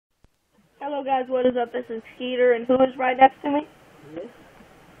Hello guys, what is up? This is Peter, and who is right next to me? Yes.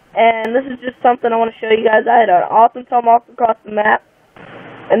 And this is just something I want to show you guys. I had an awesome tomahawk across the map,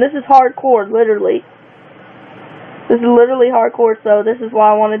 and this is hardcore, literally. This is literally hardcore, so this is why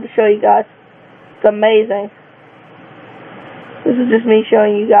I wanted to show you guys. It's amazing. This is just me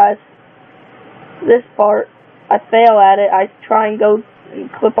showing you guys this part. I fail at it. I try and go and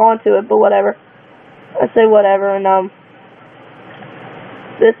clip onto it, but whatever. I say whatever, and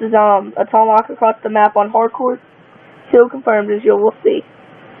this is a tomahawk across the map on hardcore. Kill confirmed, as you will see.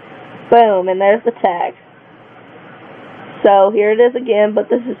 Boom, and there's the tag. So here it is again,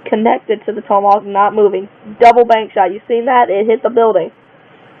 but this is connected to the tomahawk, not moving. Double bank shot. You seen that? It hit the building.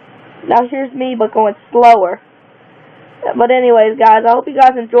 Now here's me, but going slower. But anyways, guys, I hope you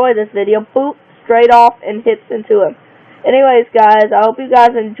guys enjoy this video. Boop, straight off and hits into him. Anyways, guys, I hope you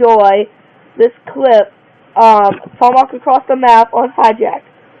guys enjoy this clip. Tomahawk across the map on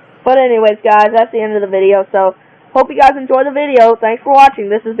hijacked. But anyways, guys, that's the end of the video. So, hope you guys enjoy the video. Thanks for watching.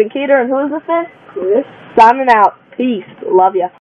 This has been Keter, and who is this then? Chris. Signing out. Peace. Love ya.